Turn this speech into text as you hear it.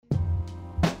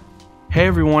Hey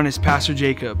everyone, it's Pastor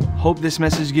Jacob. Hope this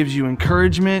message gives you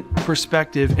encouragement,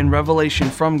 perspective, and revelation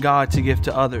from God to give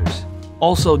to others.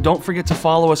 Also, don't forget to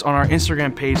follow us on our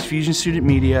Instagram page, Fusion Student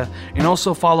Media, and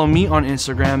also follow me on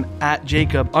Instagram at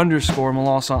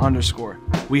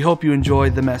Jacob_Malasa_. We hope you enjoy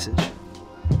the message.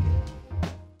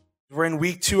 We're in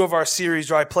week 2 of our series,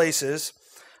 Dry Places.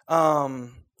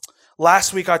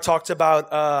 Last week I talked about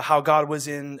how God was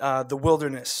in the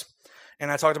wilderness.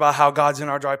 And I talked about how God's in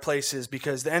our dry places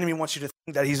because the enemy wants you to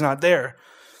think that he's not there.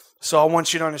 So I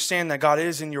want you to understand that God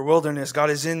is in your wilderness.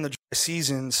 God is in the dry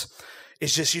seasons.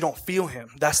 It's just you don't feel him.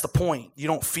 That's the point. You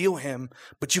don't feel him,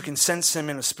 but you can sense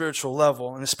him in a spiritual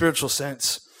level, in a spiritual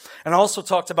sense. And I also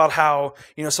talked about how,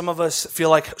 some of us feel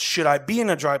like, should I be in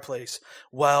a dry place?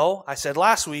 Well, I said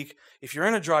last week, if you're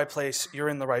in a dry place, you're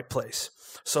in the right place.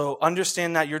 So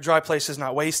understand that your dry place is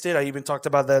not wasted. I even talked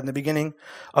about that in the beginning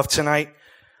of tonight.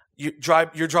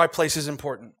 Your dry place is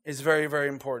important. It's very, very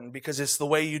important because it's the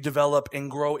way you develop and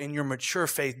grow in your mature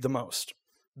faith the most.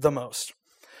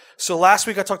 So last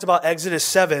week I talked about Exodus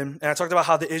 7, and I talked about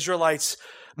how the Israelites,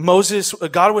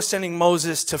 God was sending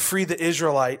Moses to free the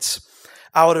Israelites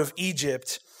out of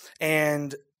Egypt,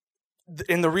 and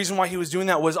the reason why he was doing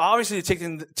that was obviously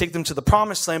to take them to the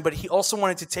promised land, but he also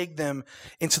wanted to take them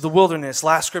into the wilderness.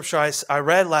 Last scripture I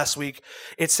read last week,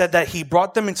 it said that he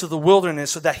brought them into the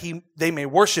wilderness so that they may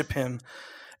worship him.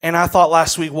 And I thought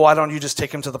last week, well, why don't you just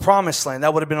take them to the promised land?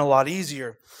 That would have been a lot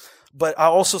easier. But I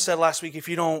also said last week, if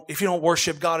you don't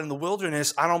worship God in the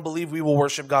wilderness, I don't believe we will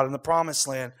worship God in the promised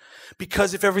land.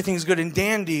 Because if everything's good and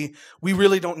dandy, we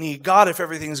really don't need God if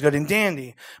everything's good and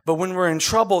dandy. But when we're in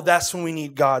trouble, that's when we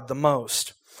need God the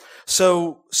most.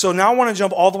 So now I want to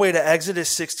jump all the way to Exodus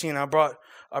 16. I brought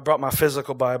my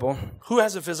physical Bible. Who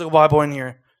has a physical Bible in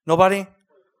here? Nobody?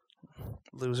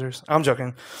 Losers. I'm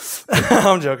joking.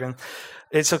 I'm joking.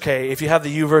 It's okay. If you have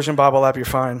the YouVersion Bible app, you're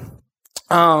fine.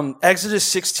 Exodus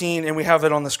 16, and we have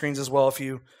it on the screens as well if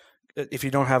you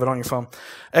don't have it on your phone.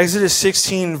 Exodus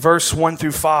 16, verse 1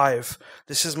 through 5.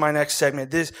 This is my next segment.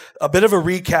 This a bit of a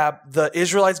recap. The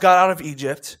Israelites got out of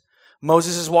Egypt.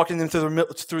 Moses is walking them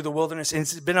through the wilderness, and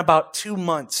it's been about 2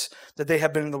 months that they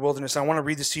have been in the wilderness. I want to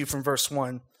read this to you from verse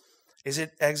 1. Is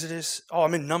it Exodus? Oh,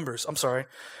 I'm in Numbers. I'm sorry.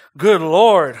 Good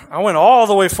Lord. I went all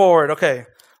the way forward. Okay. Let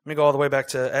me go all the way back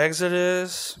to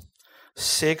Exodus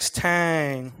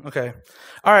 6:10. Okay.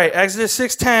 All right. Exodus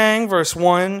 6:10, verse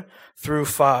 1 through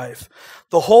 5.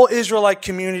 The whole Israelite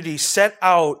community set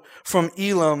out from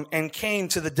Elim and came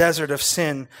to the desert of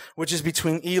Sin, which is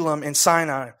between Elim and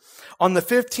Sinai. On the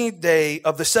 15th day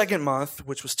of the second month,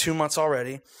 which was 2 months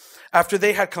already, after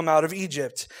they had come out of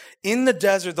Egypt. In the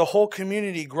desert, the whole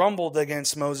community grumbled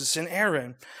against Moses and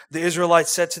Aaron. The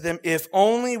Israelites said to them, "If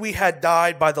only we had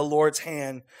died by the Lord's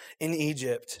hand in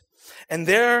Egypt. And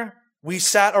there we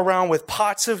sat around with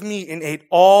pots of meat and ate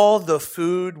all the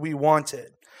food we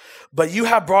wanted. But you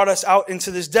have brought us out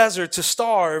into this desert to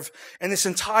starve, and this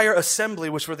entire assembly,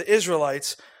 which were the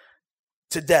Israelites,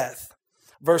 to death."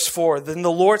 Verse 4, Then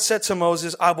the Lord said to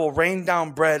Moses, "I will rain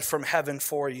down bread from heaven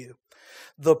for you.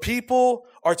 The people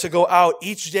are to go out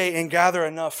each day and gather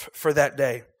enough for that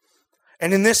day.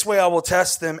 And in this way I will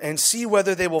test them and see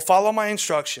whether they will follow my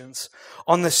instructions.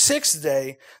 On the 6th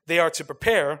day, they are to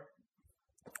prepare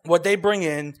what they bring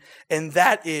in, and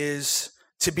that is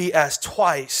to be as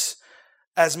twice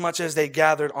as much as they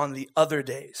gathered on the other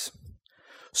days."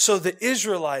 So the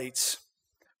Israelites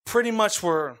pretty much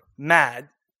were mad,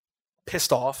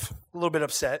 pissed off, a little bit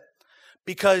upset,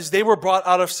 because they were brought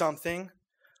out of something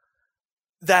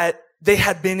that they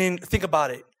had been in. Think about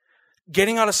it.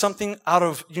 Getting out of something out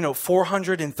of,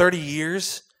 430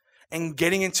 years and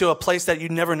getting into a place that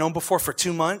you'd never known before for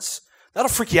 2 months, that'll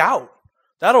freak you out.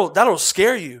 That'll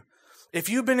scare you. If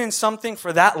you've been in something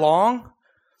for that long,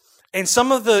 and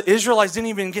some of the Israelites didn't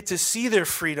even get to see their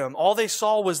freedom. All they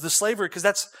saw was the slavery, because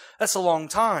that's a long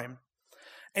time.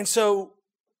 And so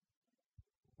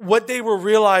what they were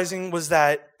realizing was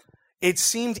that it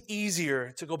seemed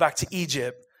easier to go back to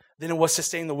Egypt than it was to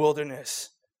stay in the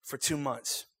wilderness for 2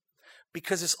 months,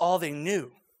 because it's all they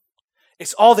knew.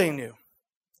 It's all they knew.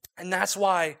 And that's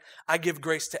why I give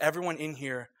grace to everyone in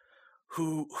here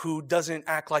who doesn't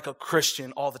act like a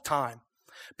Christian all the time.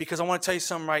 Because I want to tell you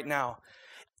something right now.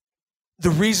 The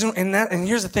reason, and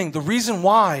here's the thing, the reason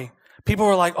why people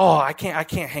are like, "Oh, I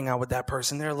can't hang out with that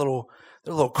person. They're a little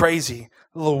crazy,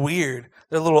 a little weird,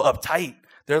 they're a little uptight,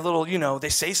 they're a little, they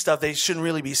say stuff they shouldn't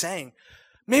really be saying."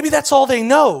 Maybe that's all they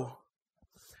know.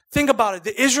 Think about it.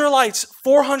 The Israelites,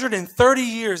 430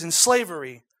 years in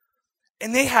slavery,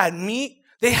 and they had meat,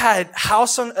 they had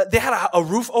a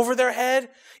roof over their head,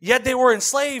 yet they were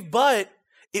enslaved, but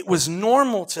it was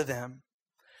normal to them.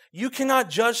 You cannot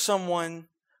judge someone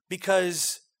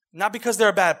not because they're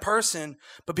a bad person,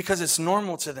 but because it's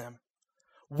normal to them.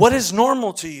 What is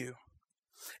normal to you?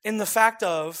 In the fact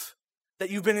of that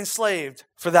you've been enslaved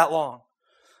for that long.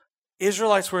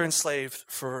 Israelites were enslaved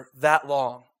for that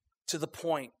long, to the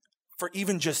point, for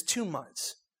even just 2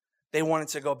 months, they wanted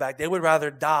to go back. They would rather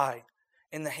die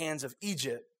in the hands of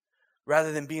Egypt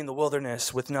rather than be in the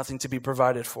wilderness with nothing to be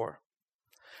provided for.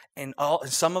 And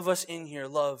some of us in here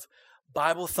love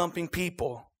Bible-thumping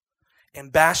people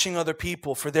and bashing other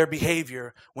people for their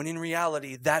behavior, when in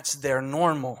reality, that's their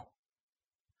normal.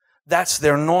 That's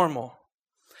their normal.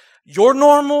 Your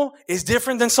normal is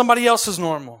different than somebody else's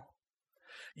normal.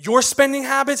 Your spending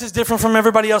habits is different from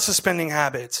everybody else's spending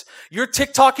habits. Your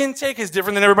TikTok intake is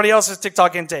different than everybody else's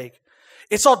TikTok intake.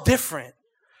 It's all different.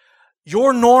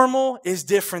 Your normal is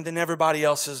different than everybody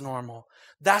else's normal.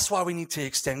 That's why we need to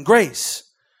extend grace.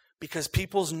 Because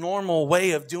people's normal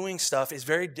way of doing stuff is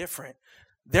very different.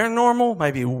 Their normal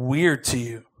might be weird to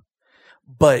you,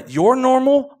 but your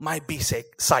normal might be, say,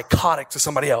 psychotic to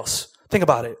somebody else. Think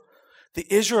about it. The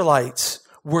Israelites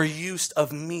were used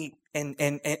of meat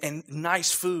and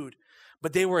nice food,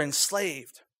 but they were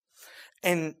enslaved.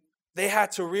 And they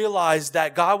had to realize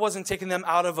that God wasn't taking them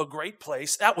out of a great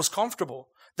place. That was comfortable.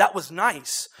 That was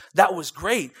nice. That was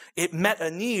great. It met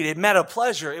a need. It met a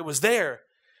pleasure. It was there.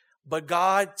 But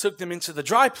God took them into the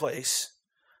dry place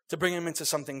to bring them into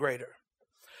something greater.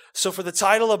 So for the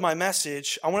title of my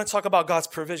message, I want to talk about God's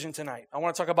provision tonight. I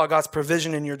want to talk about God's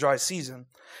provision in your dry season.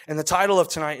 And the title of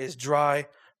tonight is Dry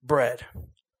Bread.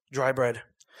 Dry bread.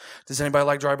 Does anybody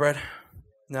like dry bread?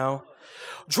 No?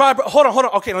 Dry bread. Hold on.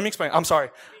 Okay, let me explain. I'm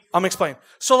sorry. I'm explaining.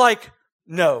 So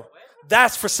no.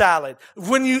 That's for salad.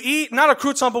 When you eat, not a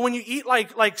crouton, but when you eat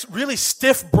like really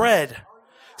stiff bread.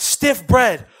 Stiff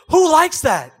bread. Who likes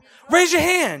that? Raise your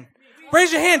hand.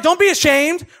 Raise your hand. Don't be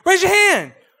ashamed. Raise your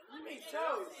hand.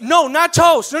 No, not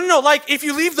toast. No. Like if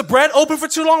you leave the bread open for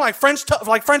too long, like French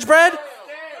bread.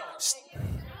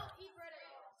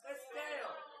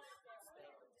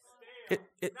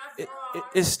 It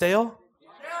is stale.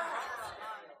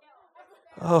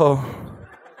 Oh,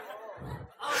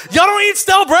 y'all don't eat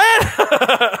stale bread.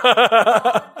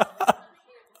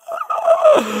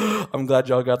 I'm glad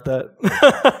y'all got that.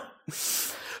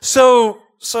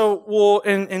 Well,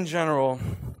 in general,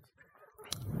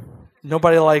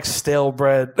 nobody likes stale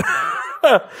bread.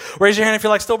 Raise your hand if you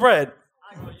like stale bread.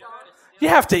 You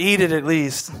have to eat it at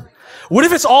least. What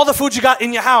if it's all the food you got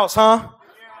in your house, huh?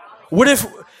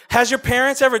 Has your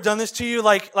parents ever done this to you?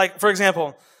 Like for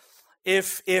example,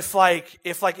 if it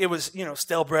was,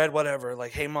 stale bread, whatever,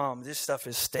 like, hey mom, this stuff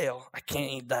is stale. I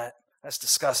can't eat that. That's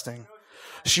disgusting.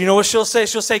 You know what she'll say?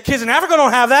 She'll say, kids in Africa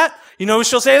don't have that. You know what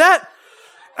she'll say that?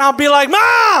 And I'll be like,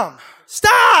 Mom,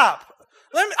 stop.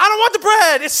 I don't want the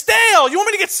bread. It's stale. You want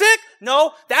me to get sick?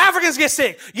 No, the Africans get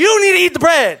sick. You need to eat the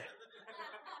bread.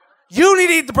 You need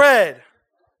to eat the bread.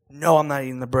 No, I'm not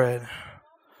eating the bread.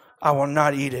 I will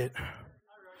not eat it.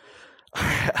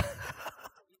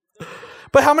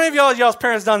 But how many of y'all's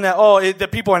parents done that? The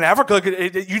people in Africa,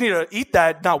 you need to eat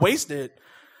that, not waste it.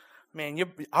 Man,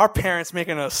 our parents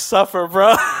making us suffer,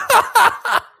 bro.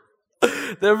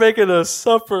 They're making us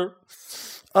suffer.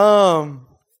 There's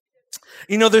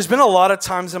been a lot of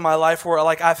times in my life where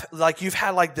you've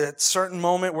had the certain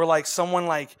moment where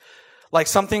someone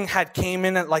something had came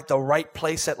in at the right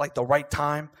place at the right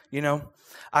time,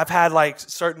 I've had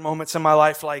certain moments in my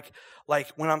life like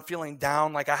when I'm feeling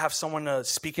down, I have someone to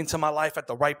speak into my life at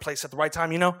the right place at the right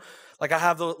time, I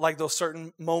have those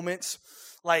certain moments,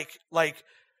 I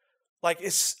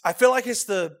feel like it's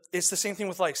the same thing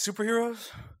with superheroes.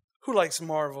 Who likes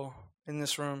Marvel in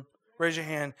this room? Raise your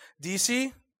hand.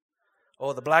 DC?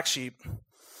 Oh, the black sheep.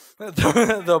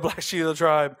 The black sheep of the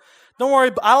tribe. Don't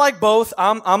worry, I like both.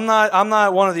 I'm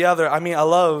not one or the other. I mean, I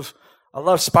love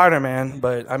Spider-Man,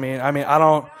 but I mean I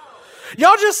don't.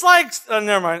 Y'all just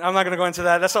never mind. I'm not going to go into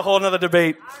that. That's a whole nother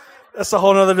debate. But for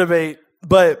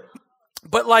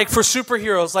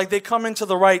superheroes, they come into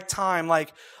the right time.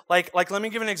 Let me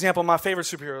give an example. My favorite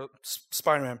superhero,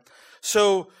 Spider-Man.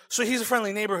 So he's a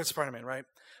friendly neighborhood Spider-Man, right?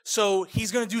 So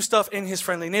he's going to do stuff in his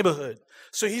friendly neighborhood.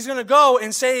 So he's going to go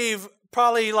and save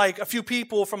probably a few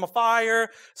people from a fire.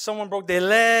 Someone broke their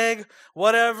leg,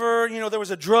 whatever. There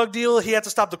was a drug deal. He had to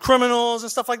stop the criminals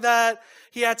and stuff like that.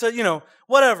 He had to,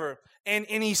 whatever. And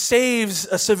he saves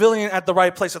a civilian at the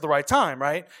right place at the right time,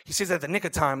 right? He saves at the nick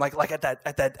of time,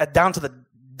 at down to the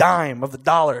dime of the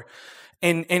dollar.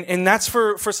 And that's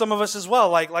for some of us as well.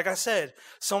 Like I said,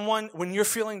 when you're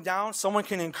feeling down, someone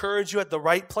can encourage you at the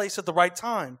right place at the right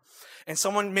time. And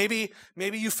someone, maybe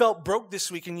you felt broke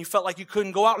this week and you felt like you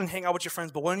couldn't go out and hang out with your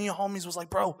friends, but one of your homies was like,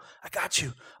 bro, I got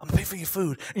you. I'm going to pay for your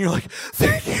food. And you're like,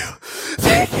 thank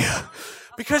you.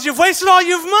 Because you've wasted all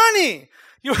your money.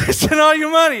 You're wasting all your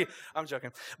money. I'm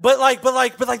joking. But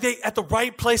they at the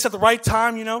right place at the right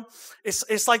time, you know?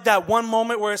 It's like that one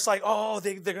moment where it's like, oh,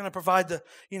 they're going to provide they're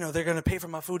going to pay for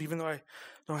my food even though I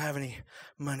don't have any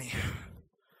money.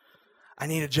 I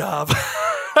need a job.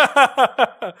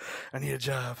 I need a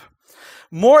job.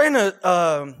 More in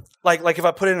a, like if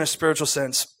I put it in a spiritual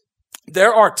sense,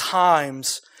 there are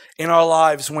times in our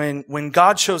lives when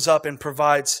God shows up and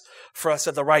provides for us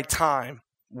at the right time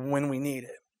when we need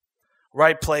it.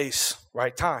 Right place,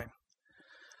 right time.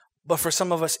 But for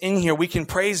some of us in here, we can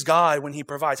praise God when he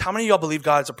provides. How many of y'all believe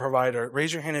God's a provider?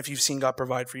 Raise your hand if you've seen God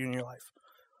provide for you in your life.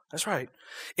 That's right.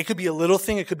 It could be a little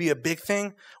thing. It could be a big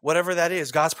thing. Whatever that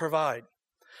is, God's provide.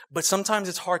 But sometimes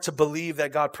it's hard to believe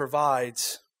that God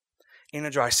provides in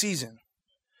a dry season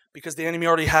because the enemy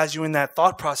already has you in that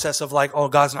thought process of like, oh,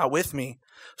 God's not with me.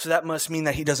 So that must mean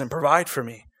that he doesn't provide for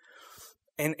me.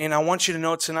 And I want you to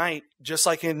know tonight, just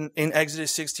like in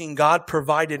Exodus 16, God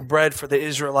provided bread for the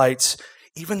Israelites,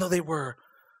 even though they were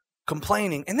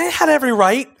complaining. And they had every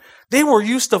right. They were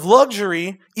used to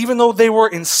luxury, even though they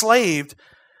were enslaved.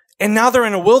 And now they're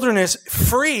in a wilderness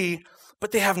free,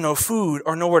 but they have no food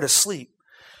or nowhere to sleep.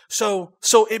 So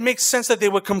it makes sense that they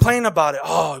would complain about it.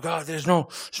 Oh God, there's no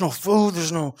food,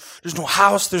 there's no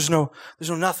house, there's no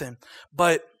nothing.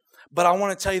 But I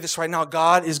want to tell you this right now.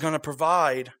 God is going to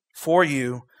provide for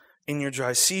you in your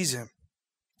dry season.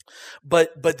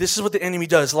 But this is what the enemy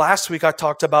does. Last week I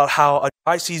talked about how a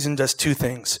dry season does two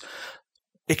things.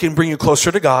 It can bring you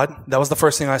closer to God. That was the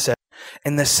first thing I said.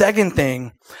 And the second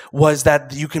thing was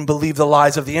that you can believe the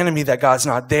lies of the enemy that God's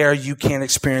not there. You can't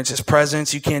experience his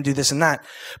presence. You can't do this and that.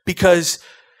 Because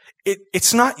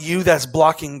it's not you that's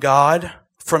blocking God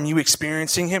from you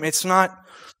experiencing him.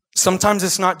 Sometimes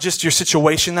it's not just your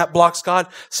situation that blocks God.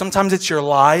 Sometimes it's your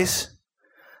lies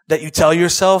that you tell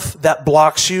yourself that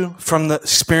blocks you from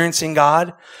experiencing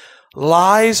God.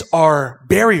 Lies are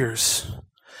barriers.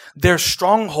 They're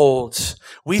strongholds.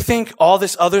 We think all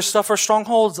this other stuff are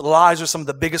strongholds. Lies are some of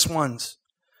the biggest ones,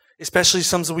 especially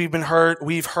some that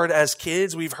we've heard as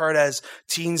kids. We've heard as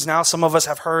teens now. Some of us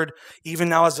have heard even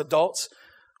now as adults.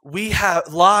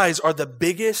 Lies are the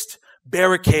biggest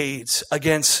barricades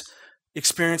against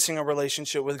experiencing a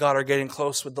relationship with God or getting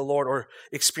close with the Lord or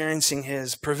experiencing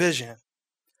his provision.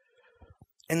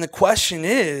 And the question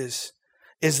is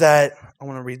that, I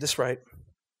want to read this right.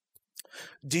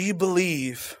 Do you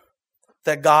believe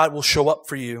that God will show up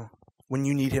for you when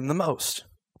you need him the most?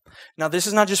 Now, this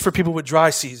is not just for people with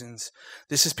dry seasons.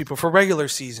 This is people for regular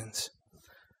seasons.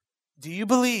 Do you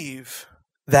believe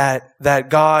that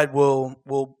God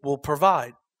will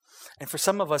provide? And for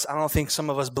some of us, I don't think some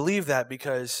of us believe that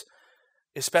because,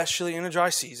 especially in a dry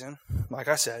season, like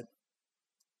I said,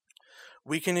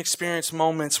 we can experience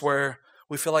moments where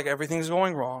we feel like everything's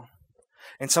going wrong.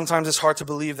 And sometimes it's hard to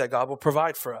believe that God will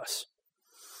provide for us.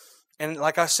 And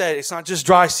like I said, it's not just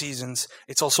dry seasons.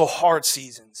 It's also hard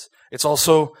seasons. It's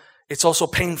also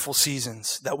painful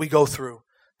seasons that we go through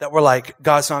that we're like,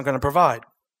 God's not going to provide.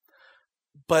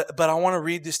 But I want to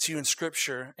read this to you in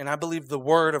Scripture. And I believe the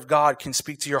Word of God can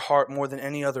speak to your heart more than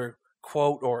any other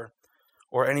quote or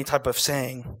any type of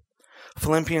saying.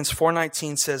 Philippians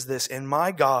 4:19 says this, and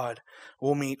my God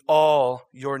will meet all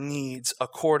your needs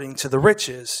according to the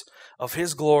riches of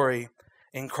his glory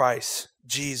in Christ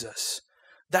Jesus.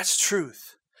 That's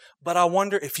truth. But I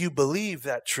wonder if you believe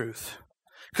that truth.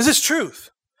 Because it's truth.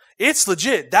 It's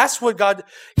legit. That's what God,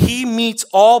 he meets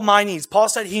all my needs. Paul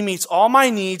said he meets all my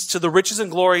needs to the riches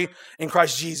and glory in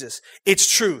Christ Jesus.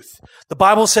 It's truth. The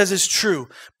Bible says it's true.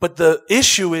 But the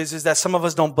issue is that some of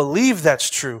us don't believe that's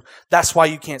true. That's why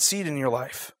you can't see it in your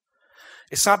life.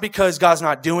 It's not because God's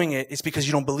not doing it. It's because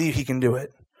you don't believe he can do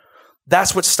it.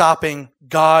 That's what's stopping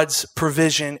God's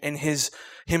provision and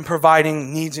him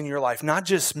providing needs in your life. Not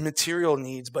just material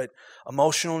needs, but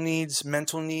emotional needs,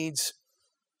 mental needs,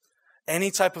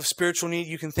 any type of spiritual need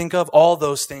you can think of, all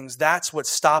those things. That's what's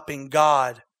stopping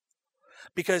God.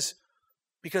 Because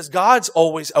God's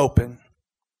always open.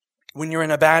 When you're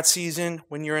in a bad season,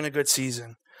 when you're in a good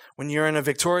season. When you're in a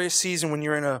victorious season, when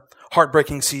you're in a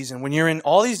heartbreaking season, when you're in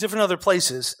all these different other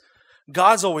places,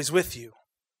 God's always with you.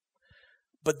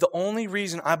 But the only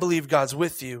reason I believe God's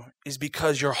with you is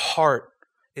because your heart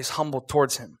is humbled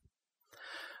towards him.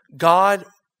 God's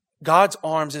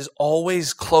arms is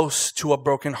always close to a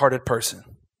brokenhearted person.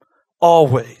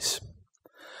 Always.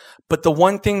 But the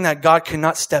one thing that God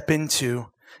cannot step into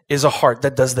is a heart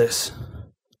that does this.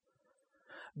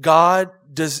 God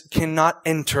cannot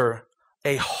enter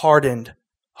a hardened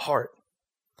heart.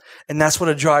 And that's what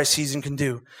a dry season can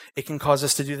do. It can cause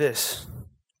us to do this.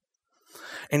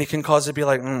 And it can cause it to be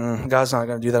like, God's not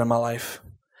going to do that in my life.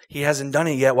 He hasn't done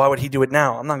it yet. Why would he do it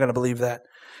now? I'm not going to believe that.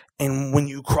 And when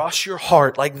you cross your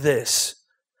heart like this,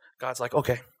 God's like,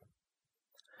 okay.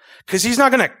 Because he's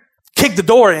not going to kick the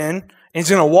door in and he's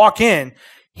going to walk in.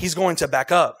 He's going to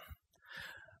back up.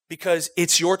 Because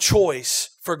it's your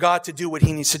choice for God to do what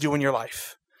he needs to do in your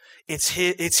life. It's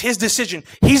his decision.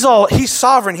 He's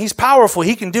sovereign. He's powerful.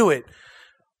 He can do it.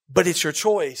 But it's your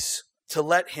choice to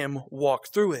let him walk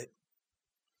through it.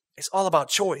 It's all about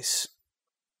choice.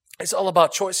 It's all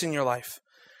about choice in your life.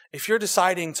 If you're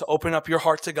deciding to open up your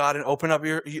heart to God and open up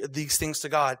these things to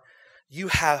God, you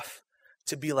have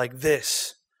to be like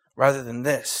this rather than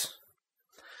this.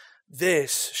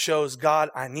 This shows God,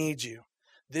 I need you.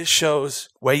 This shows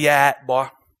where you at, boy.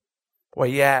 Where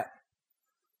you at?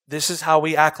 This is how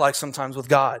we act like sometimes with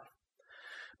God.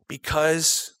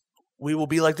 Because we will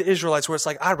be like the Israelites where it's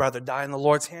like, I'd rather die in the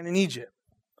Lord's hand in Egypt.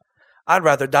 I'd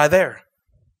rather die there.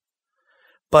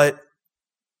 But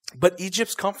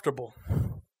Egypt's comfortable.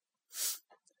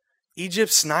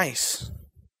 Egypt's nice.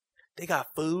 They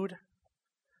got food.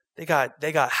 They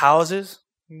got houses.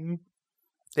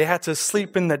 They had to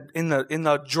sleep in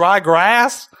the dry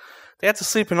grass. They had to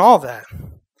sleep in all that.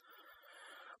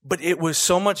 But it was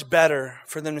so much better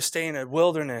for them to stay in a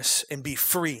wilderness and be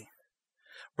free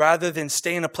rather than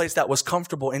stay in a place that was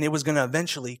comfortable and it was going to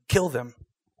eventually kill them.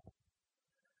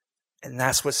 And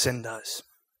that's what sin does.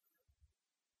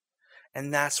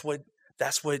 And that's what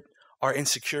our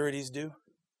insecurities do.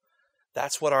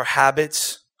 That's what our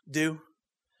habits do,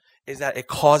 is that it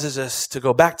causes us to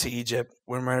go back to Egypt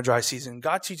when we're in a dry season.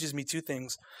 God teaches me two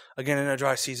things, again, in a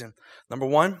dry season. Number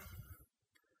one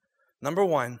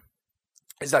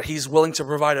is that he's willing to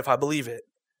provide if I believe it.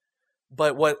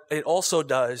 But what it also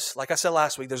does, like I said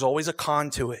last week, there's always a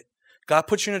con to it. God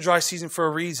puts you in a dry season for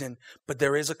a reason, but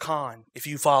there is a con if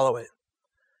you follow it.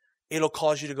 It'll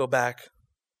cause you to go back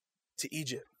to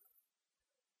Egypt.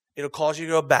 It'll cause you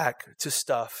to go back to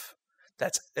stuff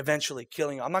that's eventually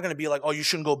killing you. I'm not going to be like, oh, you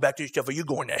shouldn't go back to your stuff or you're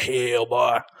going to hell,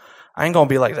 boy. I ain't going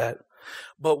to be like that.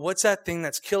 But what's that thing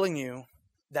that's killing you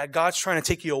that God's trying to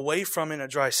take you away from in a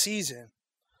dry season,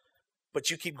 but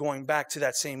you keep going back to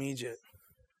that same Egypt?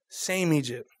 Same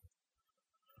Egypt.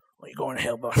 Well, you're going to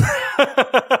hell, boy.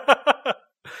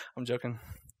 I'm joking.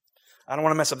 I don't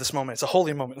want to mess up this moment. It's a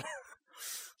holy moment.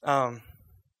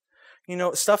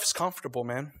 Stuff is comfortable,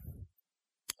 man.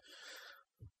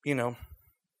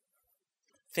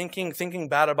 Thinking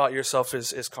bad about yourself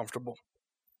is comfortable.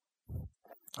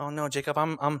 Oh no, Jacob,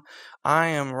 I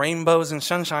am rainbows and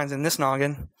sunshines in this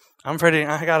noggin. I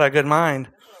got a good mind.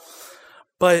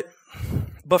 But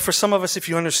for some of us, if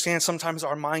you understand, sometimes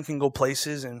our mind can go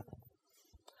places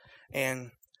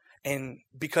and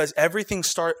because everything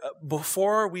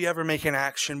before we ever make an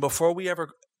action, before we ever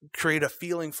create a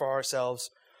feeling for ourselves,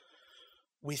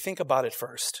 we think about it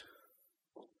first.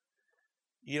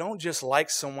 You don't just like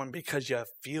someone because you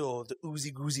feel the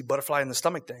oozy-goozy butterfly in the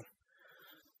stomach thing.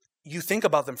 You think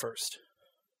about them first.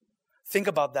 Think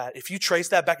about that. If you trace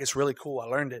that back, it's really cool. I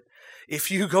learned it.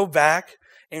 If you go back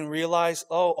and realize,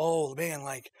 oh man,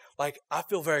 like I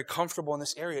feel very comfortable in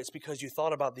this area, it's because you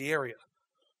thought about the area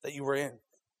that you were in.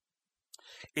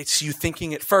 It's you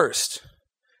thinking it first,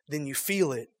 then you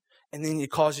feel it, and then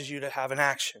it causes you to have an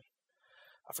action.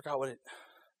 I forgot what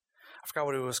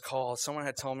it was called. Someone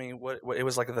had told me what it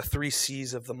was, like the 3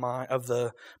 C's of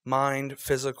the mind,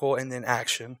 physical, and then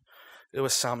action. It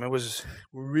was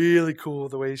really cool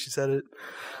the way she said it.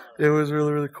 It was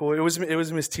really, really cool. It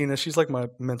was Miss Tina. She's like my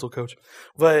mental coach.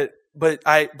 But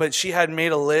she had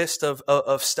made a list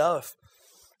of stuff.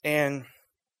 And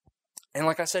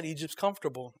like I said, Egypt's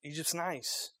comfortable. Egypt's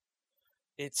nice.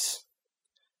 It's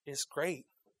great.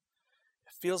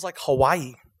 It feels like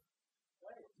Hawaii.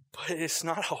 But it's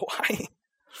not Hawaii.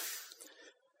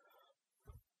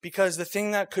 Because the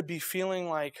thing that could be feeling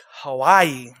like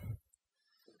Hawaii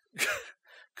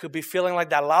could be feeling like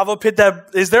that lava pit.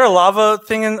 Is there a lava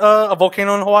thing in a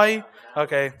volcano in Hawaii?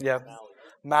 Okay, yeah.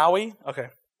 Maui? Okay.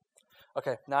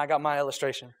 Now I got my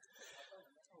illustration.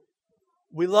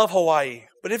 We love Hawaii.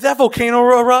 But if that volcano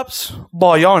erupts,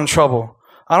 boy, y'all in trouble.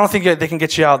 I don't think they can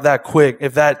get you out that quick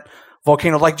if that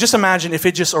volcano, like just imagine if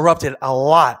it just erupted a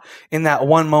lot in that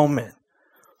one moment.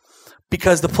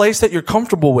 Because the place that you're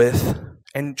comfortable with,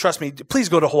 and trust me, please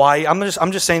go to Hawaii. I'm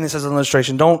just saying this as an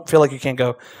illustration. Don't feel like you can't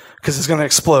go because it's going to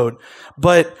explode.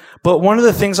 But one of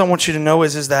the things I want you to know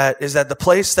is that the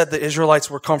place that the Israelites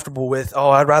were comfortable with,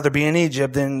 I'd rather be in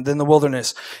Egypt than the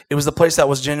wilderness. It was the place that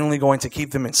was genuinely going to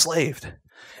keep them enslaved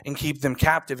and keep them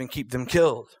captive and keep them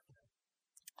killed.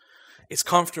 It's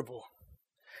comfortable.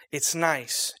 It's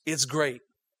nice. It's great.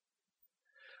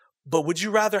 But would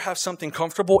you rather have something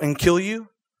comfortable and kill you,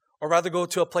 or rather go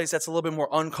to a place that's a little bit more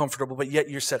uncomfortable, but yet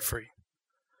you're set free?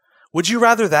 Would you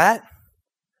rather that?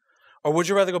 Or would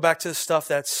you rather go back to the stuff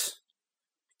that's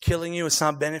killing you, it's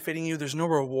not benefiting you, there's no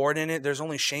reward in it, there's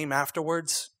only shame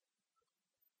afterwards?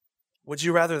 Would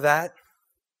you rather that?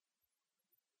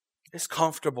 It's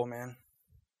comfortable, man.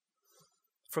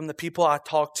 From the people I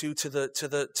talk to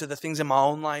the things in my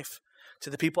own life, to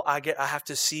the people I have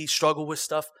to see struggle with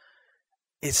stuff,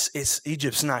 it's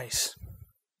Egypt's nice.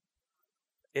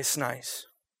 It's nice.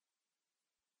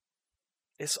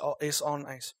 It's all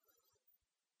nice.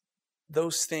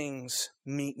 Those things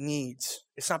meet needs.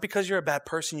 It's not because you're a bad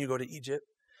person you go to Egypt.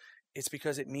 It's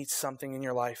because it meets something in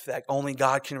your life that only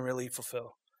God can really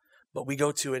fulfill. But we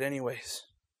go to it anyways.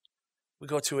 We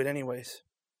go to it anyways.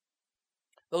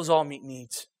 Those all meet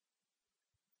needs.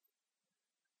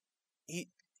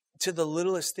 To the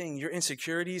littlest thing, your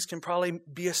insecurities can probably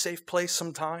be a safe place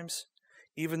sometimes,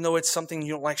 even though it's something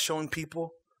you don't like showing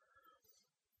people.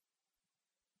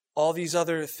 All these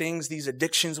other things, these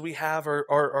addictions we have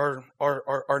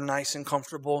are nice and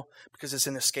comfortable because it's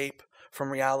an escape from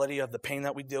reality of the pain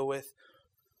that we deal with.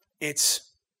 It's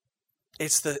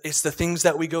the things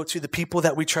that we go to, the people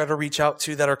that we try to reach out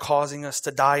to that are causing us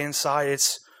to die inside.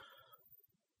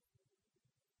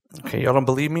 Okay, y'all don't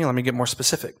believe me? Let me get more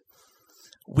specific.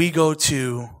 We go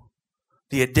to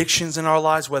the addictions in our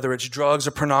lives, whether it's drugs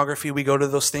or pornography. We go to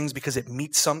those things because it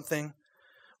meets something.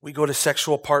 We go to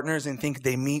sexual partners and think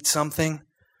they meet something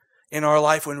in our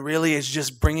life when really it's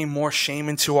just bringing more shame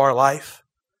into our life.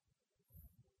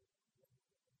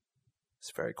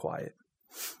 It's very quiet.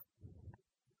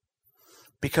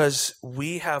 Because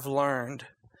we have learned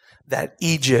that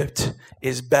Egypt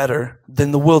is better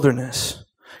than the wilderness.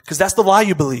 Because that's the lie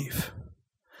you believe.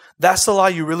 That's the lie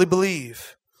you really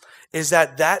believe. Is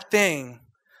that thing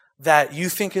that you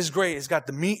think is great, it's got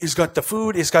the meat, it's got the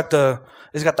food, it's got the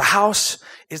house,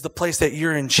 is the place that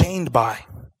you're enchained by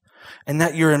and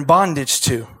that you're in bondage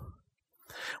to.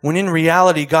 When in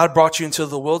reality, God brought you into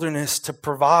the wilderness to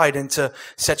provide and to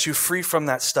set you free from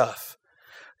that stuff.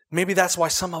 Maybe that's why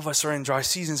some of us are in dry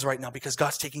seasons right now, because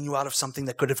God's taking you out of something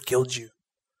that could have killed you.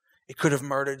 It could have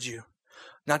murdered you.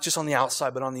 Not just on the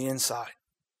outside, but on the inside.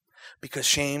 Because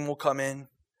shame will come in.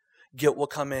 Guilt will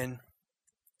come in.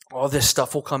 All this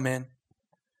stuff will come in.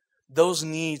 Those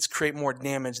needs create more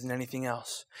damage than anything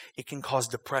else. It can cause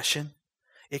depression.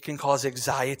 It can cause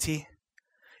anxiety.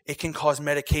 It can cause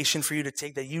medication for you to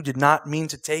take that you did not mean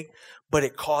to take, but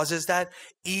it causes that.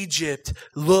 Egypt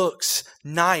looks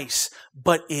nice,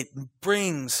 but it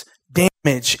brings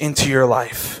damage into your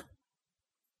life.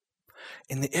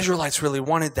 And the Israelites really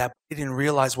wanted that, but they didn't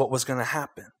realize what was going to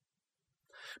happen.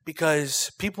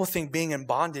 Because people think being in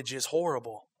bondage is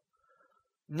horrible.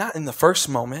 Not in the first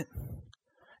moment.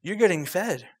 You're getting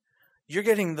fed. You're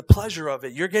getting the pleasure of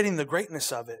it. You're getting the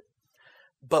greatness of it.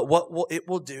 But what it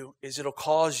will do is it'll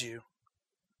cause you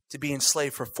to be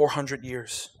enslaved for 400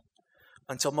 years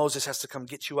until Moses has to come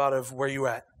get you out of where you're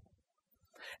at.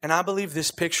 And I believe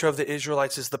this picture of the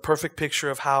Israelites is the perfect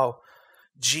picture of how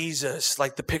Jesus,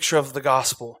 like the picture of the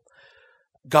gospel,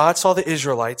 God saw the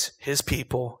Israelites, his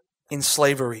people, in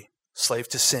slavery, slave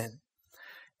to sin.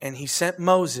 And he sent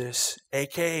Moses,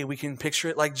 aka we can picture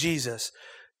it like Jesus.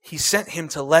 He sent him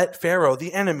to let Pharaoh,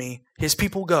 the enemy, his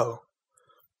people go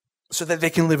so that they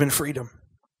can live in freedom.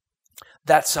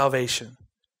 That's salvation.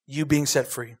 You being set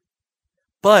free.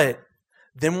 But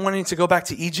them wanting to go back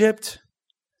to Egypt,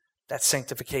 that's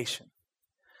sanctification.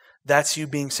 That's you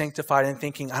being sanctified and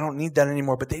thinking, I don't need that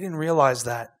anymore. But they didn't realize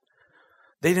that.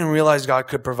 They didn't realize God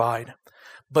could provide.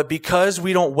 But because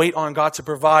we don't wait on God to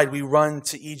provide, we run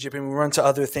to Egypt and we run to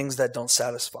other things that don't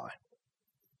satisfy.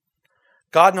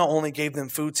 God not only gave them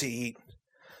food to eat,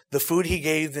 the food he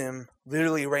gave them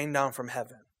literally rained down from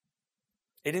heaven.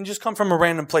 It didn't just come from a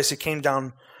random place, it came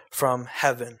down from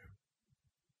heaven.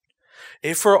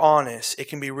 If we're honest, it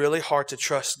can be really hard to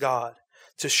trust God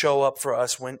to show up for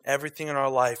us when everything in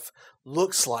our life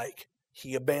looks like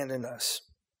he abandoned us.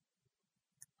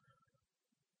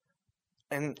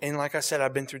 And like I said,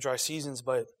 I've been through dry seasons,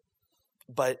 but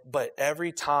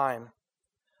every time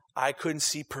I couldn't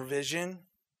see provision,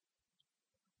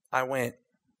 I went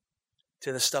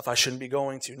to the stuff I shouldn't be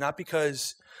going to. Not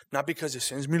because it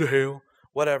sends me to hell,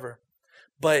 whatever.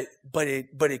 But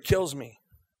it kills me.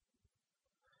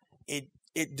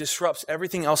 It disrupts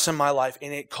everything else in my life,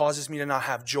 and it causes me to not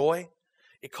have joy.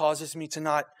 It causes me to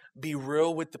not be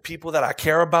real with the people that I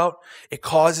care about. It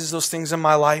causes those things in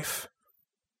my life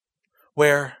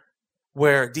where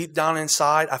deep down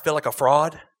inside I feel like a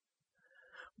fraud.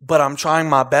 but I'm trying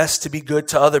my best to be good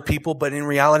to other people, but in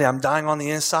reality, I'm dying on the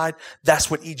inside.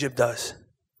 That's what Egypt does.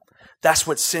 That's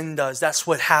what sin does. That's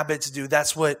what habits do.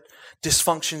 That's what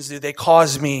dysfunctions do. They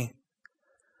cause me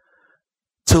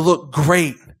to look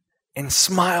great and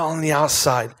smile on the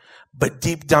outside, but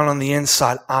deep down on the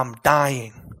inside, I'm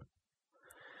dying.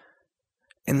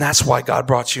 And that's why God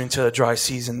brought you into a dry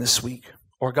season this week,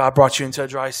 or God brought you into a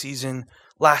dry season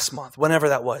last month, whenever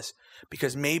that was,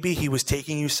 because maybe he was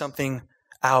taking you something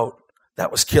out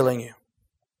that was killing you.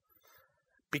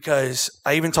 Because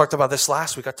I even talked about this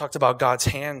last week. I talked about God's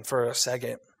hand for a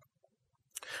second.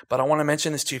 But I want to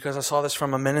mention this to you because I saw this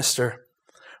from a minister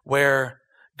where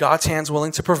God's hand's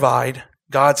willing to provide,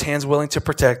 God's hand's willing to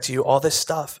protect you, all this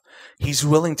stuff. He's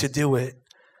willing to do it.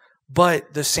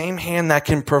 But the same hand that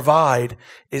can provide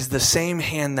is the same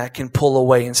hand that can pull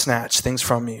away and snatch things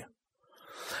from you.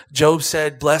 Job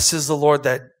said, "Blessed is the Lord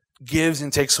that gives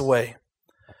and takes away."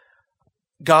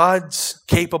 God's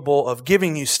capable of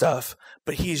giving you stuff,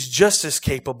 but he's just as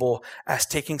capable as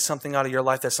taking something out of your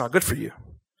life that's not good for you.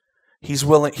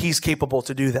 He's capable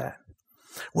to do that.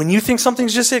 When you think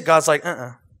something's just it, God's like,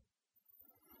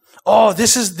 oh,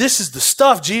 this is the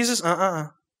stuff, Jesus.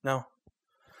 No.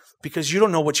 Because you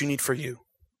don't know what you need for you.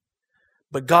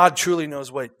 But God truly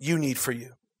knows what you need for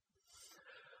you.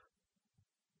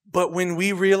 But when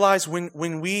we realize,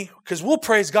 because we'll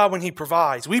praise God when he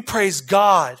provides. We praise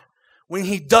God when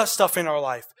he does stuff in our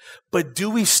life. But do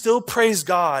we still praise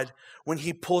God when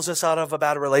he pulls us out of a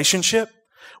bad relationship?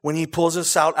 When he pulls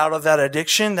us out of that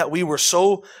addiction that we were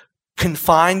so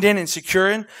confined in and secure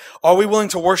in? Are we willing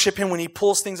to worship him when he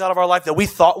pulls things out of our life that we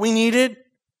thought we needed?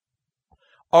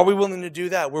 Are we willing to do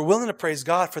that? We're willing to praise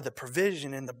God for the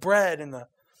provision and the bread and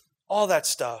all that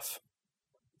stuff.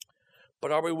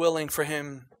 But are we willing for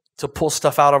him to pull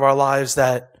stuff out of our lives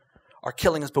that are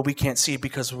killing us, but we can't see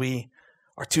because we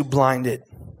are too blinded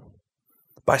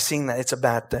by seeing that it's a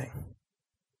bad thing?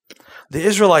 The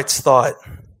Israelites thought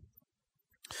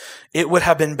it would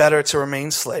have been better to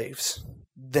remain slaves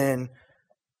than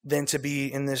to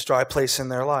be in this dry place in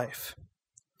their life.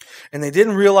 And they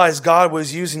didn't realize God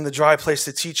was using the dry place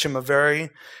to teach them a very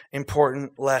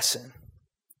important lesson.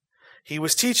 He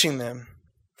was teaching them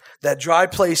that dry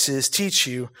places teach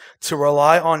you to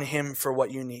rely on him for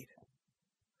what you need.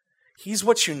 He's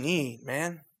what you need,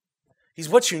 man. He's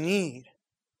what you need.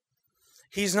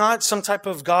 He's not some type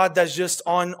of God that's just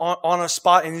on a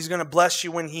spot and he's going to bless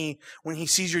you when he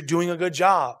sees you're doing a good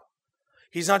job.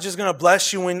 He's not just going to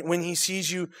bless you when he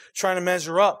sees you trying to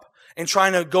measure up and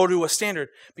trying to go to a standard.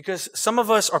 Because some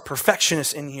of us are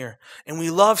perfectionists in here and we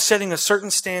love setting a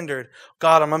certain standard.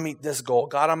 God, I'm going to meet this goal.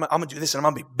 God, I'm going to do this and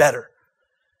I'm going to be better.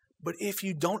 But if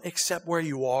you don't accept where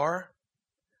you are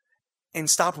and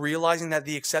stop realizing that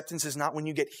the acceptance is not when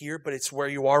you get here, but it's where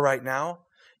you are right now,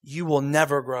 you will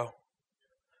never grow.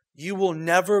 You will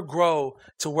never grow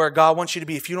to where God wants you to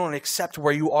be if you don't accept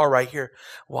where you are right here.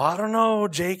 Well, I don't know,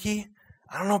 Jakey.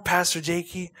 I don't know, Pastor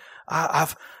Jakey. I'm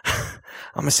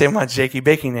going to say my Jakey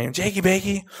Baking name. Jakey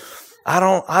Bakey. I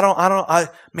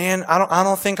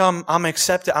don't think I'm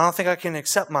accepted. I don't think I can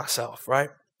accept myself, right?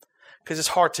 Because it's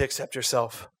hard to accept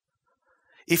yourself.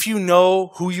 If you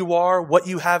know who you are, what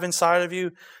you have inside of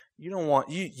you,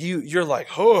 you're like,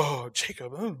 oh,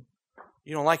 Jacob,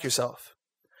 you don't like yourself.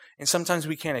 And sometimes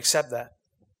we can't accept that.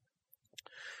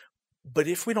 But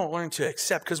if we don't learn to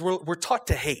accept, because we're taught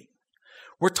to hate.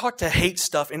 We're taught to hate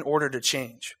stuff in order to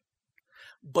change.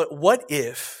 But what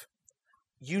if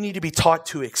you need to be taught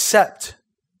to accept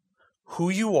who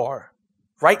you are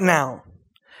right now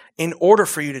in order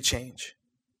for you to change?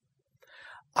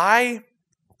 I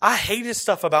hate this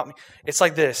stuff about me. It's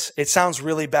like this. It sounds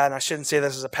really bad, and I shouldn't say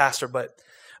this as a pastor,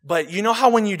 but you know how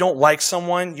when you don't like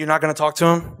someone, you're not going to talk to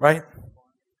them, right?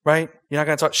 Right? You're not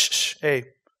going to talk. Shh. Hey,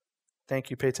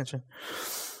 thank you. Pay attention.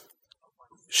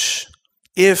 Shh.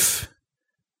 If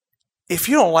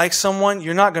you don't like someone,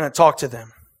 you're not going to talk to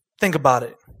them. Think about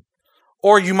it.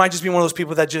 Or you might just be one of those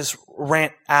people that just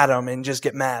rant at them and just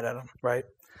get mad at them, right?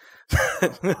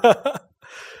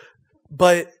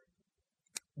 But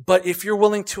if you're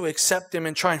willing to accept them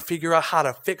and try and figure out how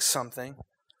to fix something,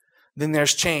 then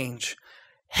there's change.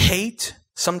 Hate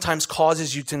sometimes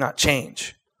causes you to not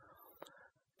change.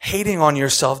 Hating on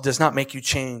yourself does not make you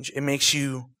change. It makes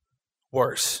you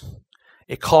worse.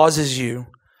 It causes you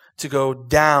to go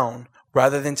down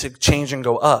rather than to change and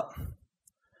go up.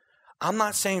 I'm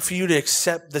not saying for you to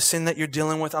accept the sin that you're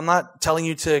dealing with. I'm not telling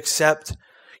you to accept,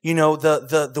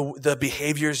 the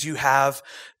behaviors you have.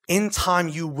 In time,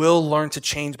 you will learn to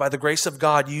change. By the grace of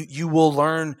God, you will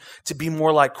learn to be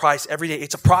more like Christ every day.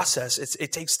 It's a process.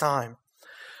 It takes time.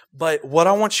 But what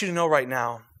I want you to know right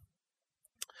now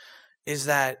is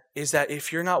that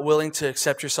if you're not willing to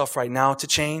accept yourself right now to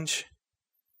change,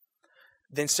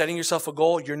 then setting yourself a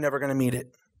goal, you're never going to meet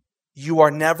it. You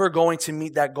are never going to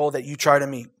meet that goal that you try to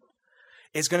meet.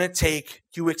 It's going to take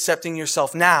you accepting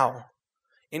yourself now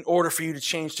in order for you to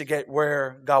change to get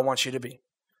where God wants you to be.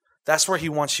 That's where He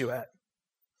wants you at.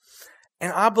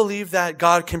 And I believe that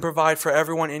God can provide for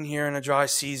everyone in here in a dry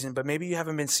season, but maybe you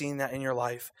haven't been seeing that in your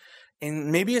life.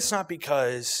 And maybe it's not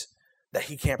because that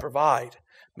He can't provide.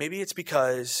 Maybe it's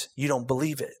because you don't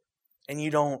believe it and you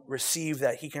don't receive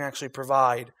that He can actually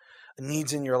provide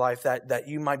needs in your life that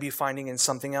you might be finding in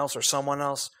something else or someone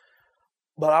else.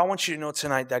 But I want you to know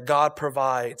tonight that God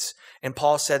provides. And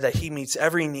Paul said that He meets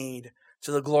every need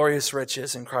to the glorious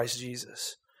riches in Christ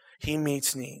Jesus. He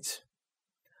meets needs.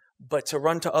 But to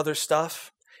run to other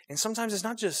stuff, and sometimes it's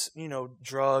not just,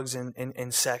 drugs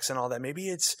and sex and all that. Maybe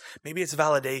it's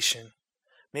validation.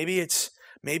 Maybe it's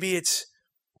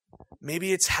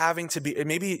having to be,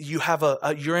 maybe you have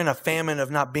you're in a famine of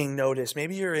not being noticed.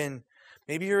 Maybe you're in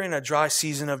a dry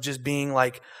season of just being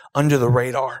like under the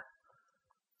radar.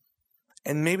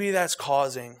 And maybe that's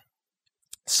causing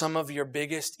some of your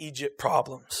biggest Egypt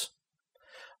problems.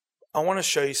 I want to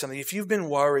show you something. If you've been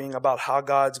worrying about how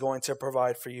God's going to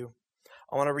provide for you,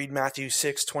 I want to read Matthew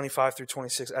 6:25 through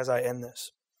 26 as I end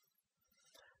this.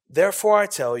 Therefore I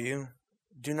tell you,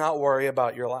 do not worry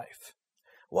about your life,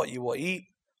 what you will eat,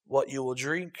 what you will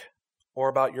drink, or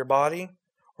about your body,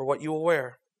 or what you will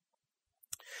wear.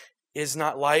 Is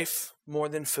not life more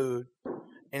than food?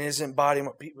 And isn't body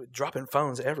more, dropping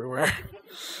phones everywhere,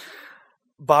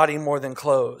 body more than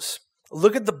clothes?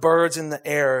 Look at the birds in the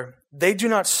air. They do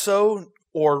not sow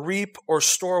or reap or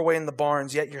store away in the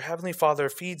barns, yet your heavenly Father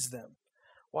feeds them.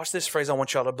 Watch this phrase I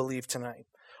want y'all to believe tonight.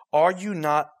 Are you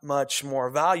not much more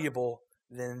valuable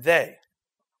than they?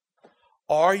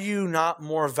 Are you not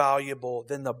more valuable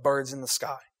than the birds in the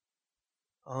sky?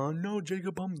 No,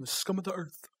 Jacob, I'm the scum of the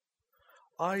earth.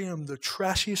 I am the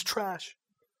trashiest trash.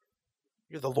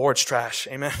 You're the Lord's trash.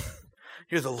 Amen.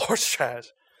 You're the Lord's trash.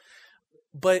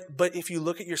 But if you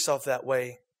look at yourself that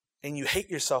way and you hate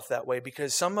yourself that way,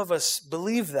 because some of us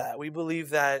believe that. We believe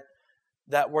that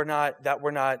we're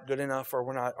not good enough or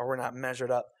we're not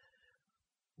measured up.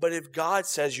 But if God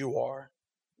says you are,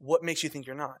 what makes you think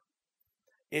you're not?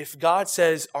 If God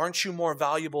says, aren't you more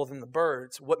valuable than the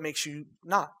birds, what makes you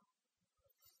not?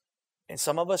 And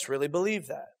some of us really believe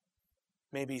that.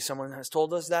 Maybe someone has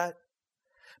told us that.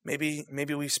 Maybe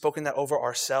we've spoken that over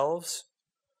ourselves.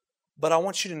 But I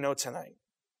want you to know tonight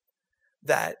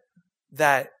that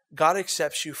God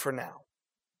accepts you for now,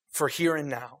 for here and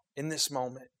now, in this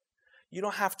moment. You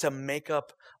don't have to make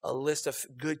up a list of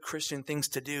good Christian things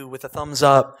to do with a thumbs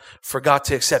up for God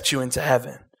to accept you into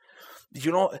heaven.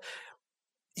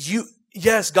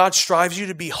 Yes, God strives you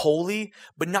to be holy,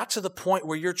 but not to the point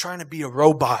where you're trying to be a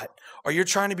robot or you're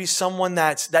trying to be someone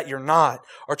that you're not,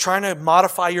 or trying to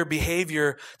modify your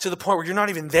behavior to the point where you're not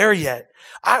even there yet.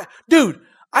 I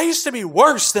used to be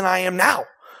worse than I am now.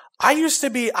 I used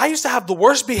to have the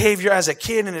worst behavior as a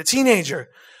kid and a teenager,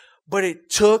 but it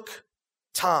took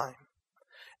time.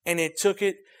 And it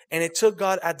took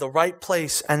God at the right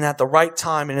place and at the right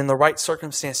time and in the right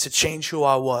circumstance to change who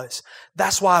I was.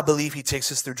 That's why I believe He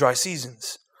takes us through dry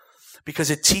seasons,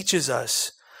 because it teaches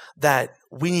us that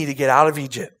we need to get out of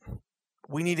Egypt.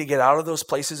 We need to get out of those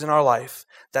places in our life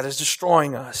that is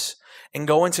destroying us and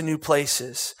go into new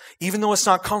places. Even though it's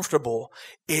not comfortable,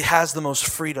 it has the most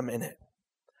freedom in it.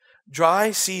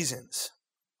 Dry seasons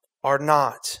are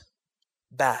not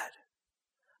bad,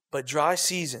 but dry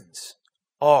seasons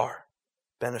are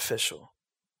beneficial.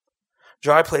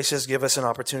 Dry places give us an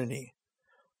opportunity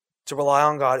to rely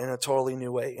on God in a totally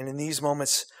new way. And in these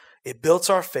moments, it builds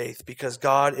our faith because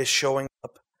God is showing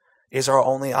up, is our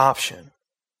only option.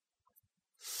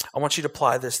 I want you to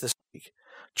apply this week.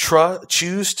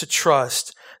 Choose to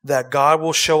trust that God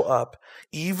will show up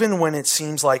even when it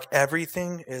seems like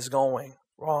everything is going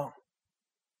wrong.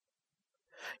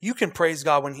 You can praise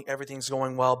God when everything's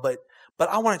going well, but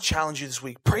I want to challenge you this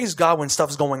week. Praise God when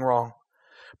stuff's going wrong.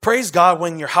 Praise God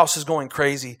when your house is going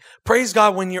crazy. Praise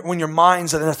God when your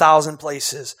mind's in 1,000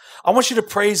 places. I want you to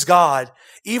praise God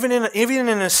even in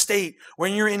a state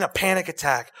when you're in a panic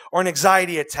attack or an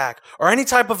anxiety attack or any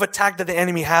type of attack that the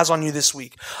enemy has on you this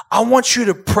week. I want you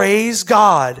to praise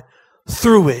God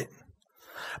through it,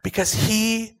 because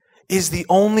He is the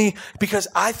only, because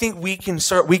I think we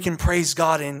can praise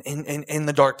God in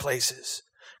the dark places,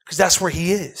 because that's where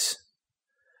He is.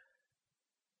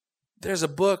 There's a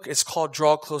book, it's called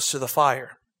Draw Close to the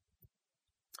Fire.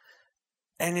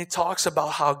 And it talks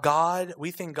about how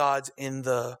we think God's in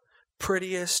the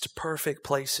prettiest, perfect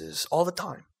places all the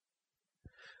time.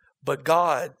 But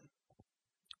God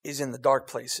is in the dark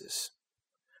places,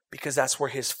 because that's where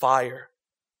his fire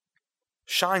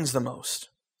shines the most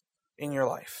in your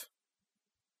life.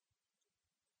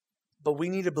 But we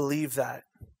need to believe that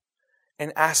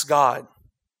and ask God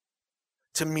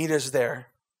to meet us there.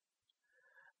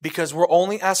 Because we're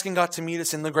only asking God to meet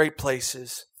us in the great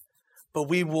places. But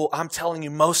I'm telling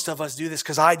you, most of us do this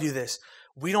because I do this.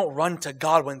 We don't run to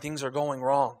God when things are going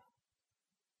wrong.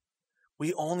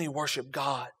 We only worship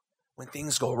God when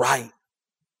things go right.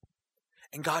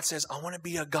 And God says, I want to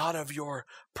be a God of your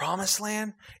promised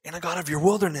land and a God of your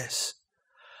wilderness.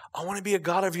 I want to be a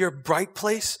God of your bright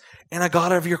place and a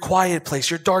God of your quiet place,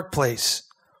 your dark place.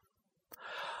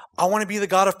 I want to be the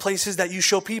God of places that you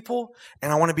show people,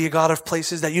 and I want to be a God of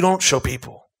places that you don't show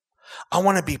people. I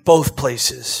want to be both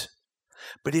places.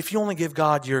 But if you only give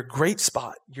God your great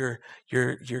spot, your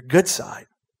good side,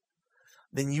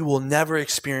 then you will never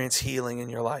experience healing in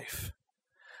your life,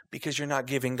 because you're not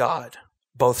giving God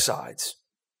both sides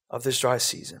of this dry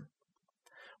season.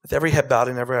 With every head bowed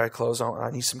and every eye closed, I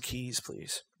need some keys,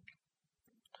 please.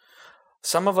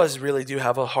 Some of us really do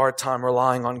have a hard time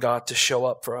relying on God to show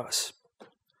up for us.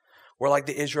 We're like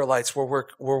the Israelites,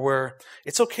 where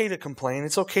it's okay to complain.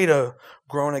 It's okay to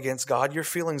groan against God. Your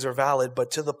feelings are valid,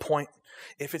 but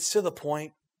if it's to the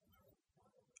point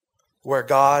where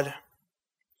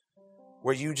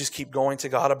you just keep going to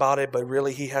God about it, but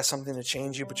really He has something to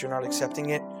change you, but you're not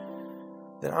accepting it,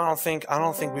 then I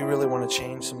don't think we really want to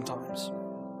change sometimes.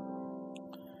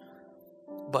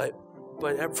 But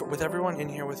with everyone in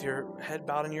here with your head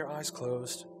bowed and your eyes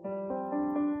closed,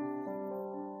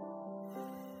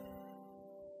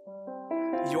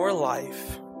 your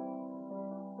life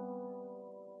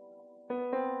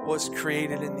was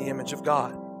created in the image of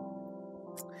God.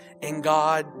 And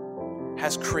God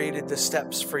has created the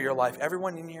steps for your life.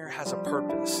 Everyone in here has a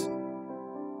purpose.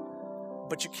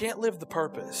 But you can't live the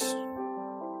purpose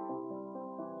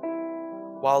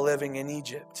while living in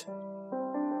Egypt.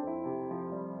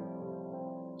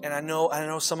 And I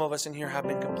know some of us in here have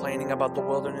been complaining about the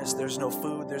wilderness. There's no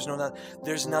food.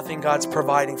 There's nothing God's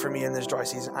providing for me in this dry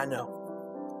season. I know.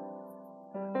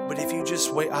 But if you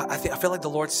just wait, I feel like the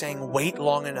Lord's saying, wait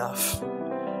long enough.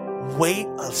 Wait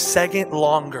a second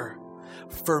longer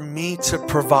for me to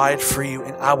provide for you,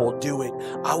 and I will do it.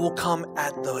 I will come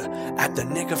at the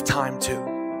nick of time too.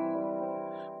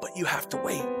 But you have to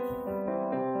wait.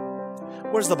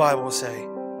 What does the Bible say?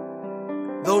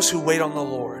 Those who wait on the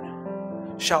Lord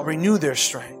shall renew their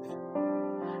strength.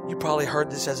 You probably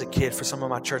heard this as a kid. For some of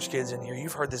my church kids in here,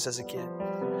 you've heard this as a kid.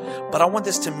 But I want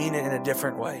this to mean it in a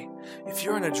different way. If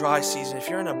you're in a dry season, if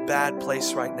you're in a bad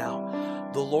place right now,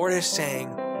 the Lord is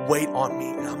saying, wait on me,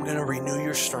 and I'm going to renew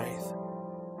your strength.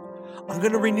 I'm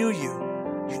going to renew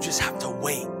you. You just have to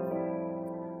wait.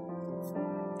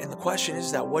 And the question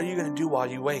is that, what are you going to do while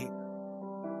you wait?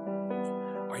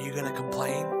 Are you going to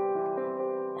complain,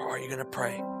 or are you going to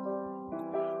pray?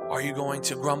 Are you going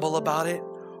to grumble about it,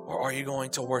 or are you going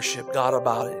to worship God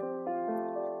about it?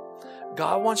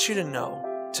 God wants you to know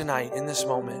tonight, in this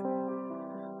moment,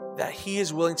 that He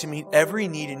is willing to meet every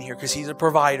need in here, because He's a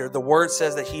provider. The Word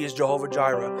says that He is Jehovah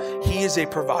Jireh. He is a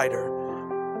provider.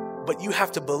 But you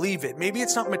have to believe it. Maybe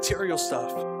it's not material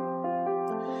stuff.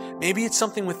 Maybe it's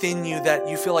something within you that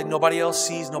you feel like nobody else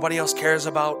sees, nobody else cares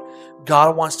about.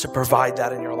 God wants to provide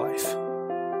that in your life.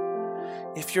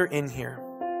 If you're in here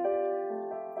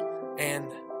and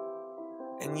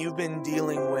you've been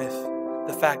dealing with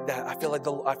the fact that I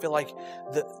feel like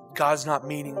God's not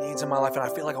meeting needs in my life, and I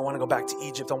feel like I want to go back to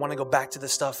Egypt. I want to go back to the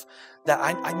stuff that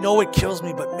I know it kills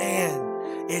me, but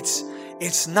man, it's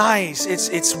nice,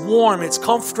 it's warm, it's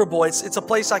comfortable, it's a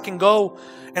place I can go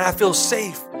and I feel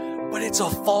safe. But it's a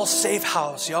false safe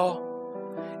house, y'all.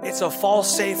 It's a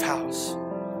false safe house.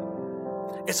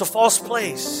 It's a false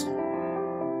place.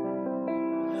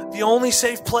 The only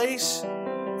safe place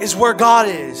is where God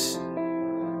is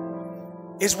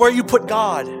where you put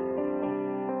God.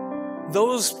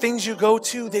 Those things you go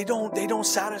to, they don't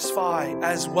satisfy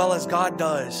as well as God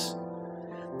does.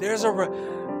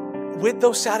 With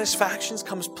those satisfactions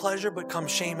comes pleasure, but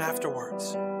comes shame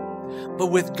afterwards. But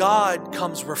with God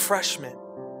comes refreshment,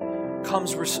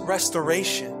 comes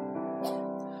restoration,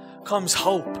 comes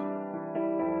hope,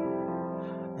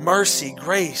 mercy,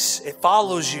 grace. It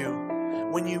follows you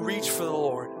when you reach for the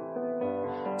Lord.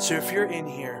 So if you're in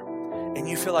here and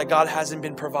you feel like God hasn't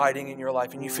been providing in your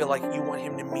life, and you feel like you want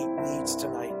Him to meet needs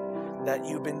tonight, that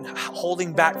you've been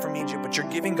holding back from Egypt, but you're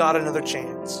giving God another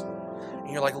chance,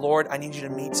 and you're like, Lord, I need you to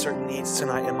meet certain needs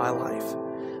tonight in my life.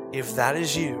 If that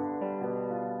is you,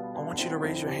 I want you to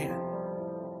raise your hand.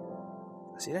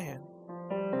 I see the hand.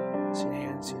 See the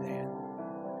hand, see the hand,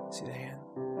 see the hand.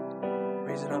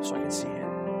 Raise it up so I can see it.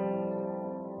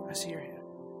 I see your hand.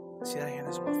 I see that hand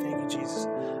as well. Thank you, Jesus.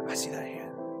 I see that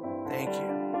hand. Thank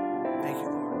you. Thank you,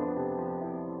 Lord.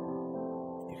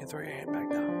 You can throw your hand back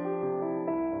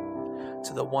down.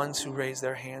 To the ones who raise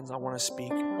their hands, I want to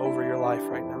speak over your life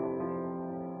right now.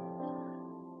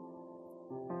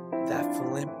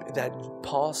 That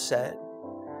Paul said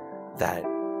that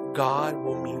God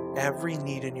will meet every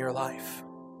need in your life.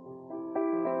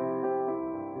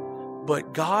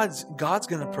 But God's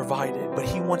going to provide it. But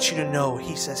He wants you to know,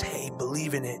 He says, hey,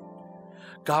 believe in it.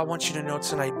 God wants you to know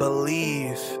tonight,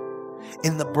 believe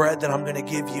in the bread that I'm going to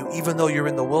give you, even though you're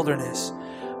in the wilderness.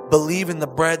 Believe in the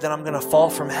bread that I'm going to fall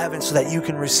from heaven so that you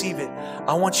can receive it.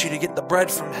 I want you to get the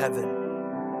bread from heaven.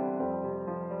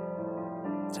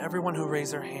 To everyone who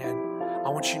raised their hand, I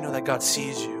want you to know that God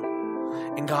sees you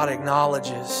and God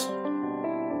acknowledges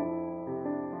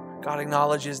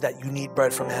that you need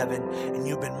bread from heaven, and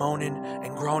you've been moaning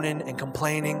and groaning and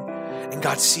complaining, and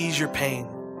God sees your pain.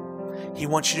 He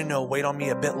wants you to know, wait on me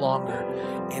a bit longer.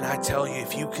 And I tell you,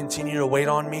 if you continue to wait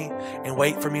on me and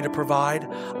wait for me to provide,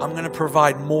 I'm going to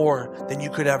provide more than you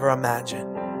could ever imagine.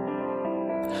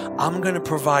 I'm going to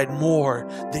provide more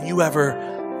than you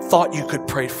ever thought you could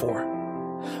pray for.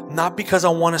 Not because I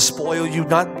want to spoil you,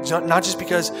 not just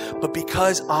because, but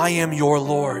because I am your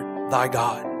Lord, thy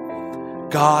God.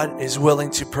 God is willing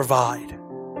to provide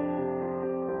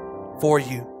for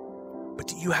you,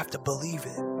 but you have to believe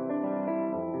it.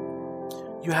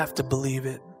 You have to believe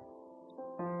it.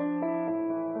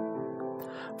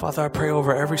 Father, I pray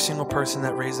over every single person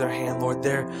that raised their hand, Lord.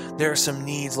 There are some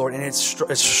needs, Lord, and it's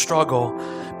a struggle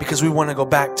because we want to go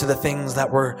back to the things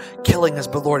that were killing us,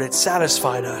 but Lord, it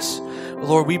satisfied us.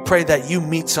 Lord, we pray that you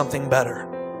meet something better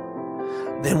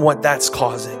than what that's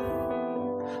causing.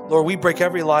 Lord, we break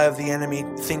every lie of the enemy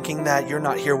thinking that you're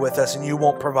not here with us and you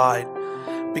won't provide,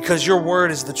 because your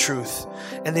word is the truth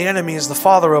and the enemy is the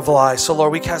father of lies. So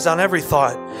Lord, we cast down every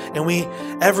thought,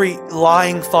 and every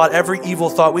lying thought, every evil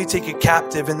thought, we take it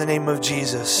captive in the name of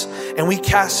Jesus, and we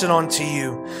cast it onto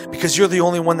you because you're the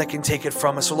only one that can take it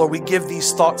from us. So Lord, we give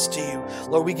these thoughts to you.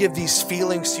 Lord, we give these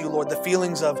feelings to you, Lord, the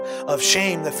feelings of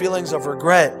shame, the feelings of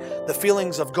regret, the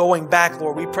feelings of going back.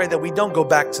 Lord, we pray that we don't go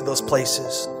back to those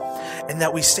places and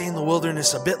that we stay in the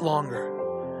wilderness a bit longer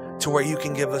to where you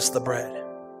can give us the bread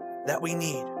that we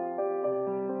need.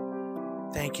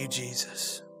 Thank you,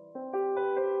 Jesus.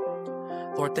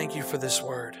 Lord, thank you for this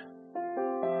word.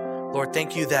 Lord,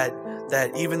 thank you that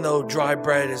even though dry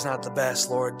bread is not the best,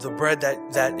 Lord, the bread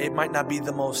that it might not be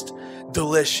the most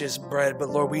delicious bread, but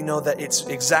Lord, we know that it's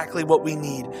exactly what we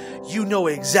need. You know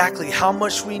exactly how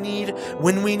much we need,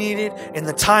 when we need it, and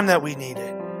the time that we need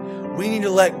it. We need to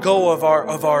let go of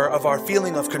our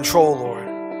feeling of control, Lord.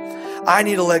 I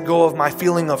need to let go of my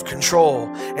feeling of control,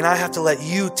 and I have to let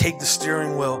you take the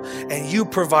steering wheel, and you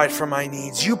provide for my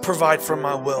needs. You provide for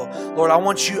my will. Lord, I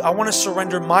want to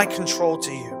surrender my control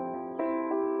to you.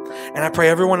 And I pray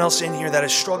everyone else in here that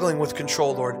is struggling with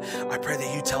control, Lord, I pray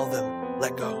that you tell them,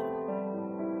 let go.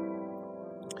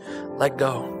 Let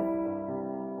go.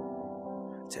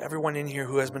 To everyone in here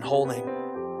who has been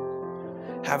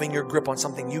having your grip on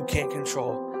something you can't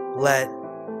control, let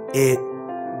it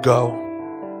go.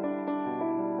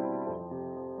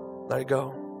 Let it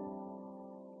go.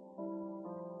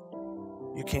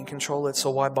 You can't control it, so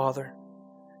why bother?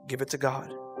 Give it to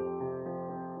God.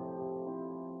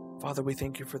 Father, we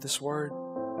thank you for this word.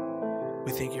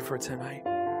 We thank you for tonight.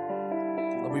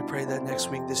 Lord, we pray that next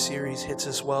week this series hits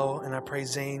us well, and I pray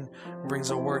Zane brings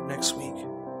a word next week.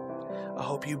 I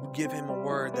hope you give him a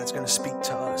word that's going to speak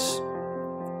to us.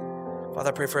 Father,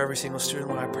 I pray for every single student,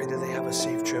 Lord. I pray that they have a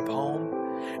safe trip home.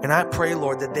 And I pray,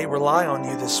 Lord, that they rely on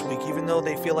you this week. Even though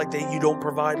they feel like you don't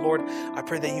provide, Lord, I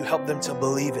pray that you help them to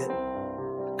believe it.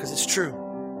 Because it's true.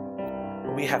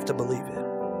 But we have to believe it.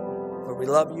 Lord, we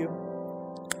love you.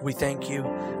 We thank you.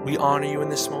 We honor you in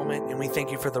this moment. And we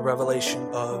thank you for the revelation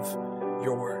of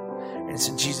your word. And it's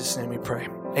in Jesus' name we pray.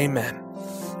 Amen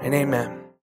and amen.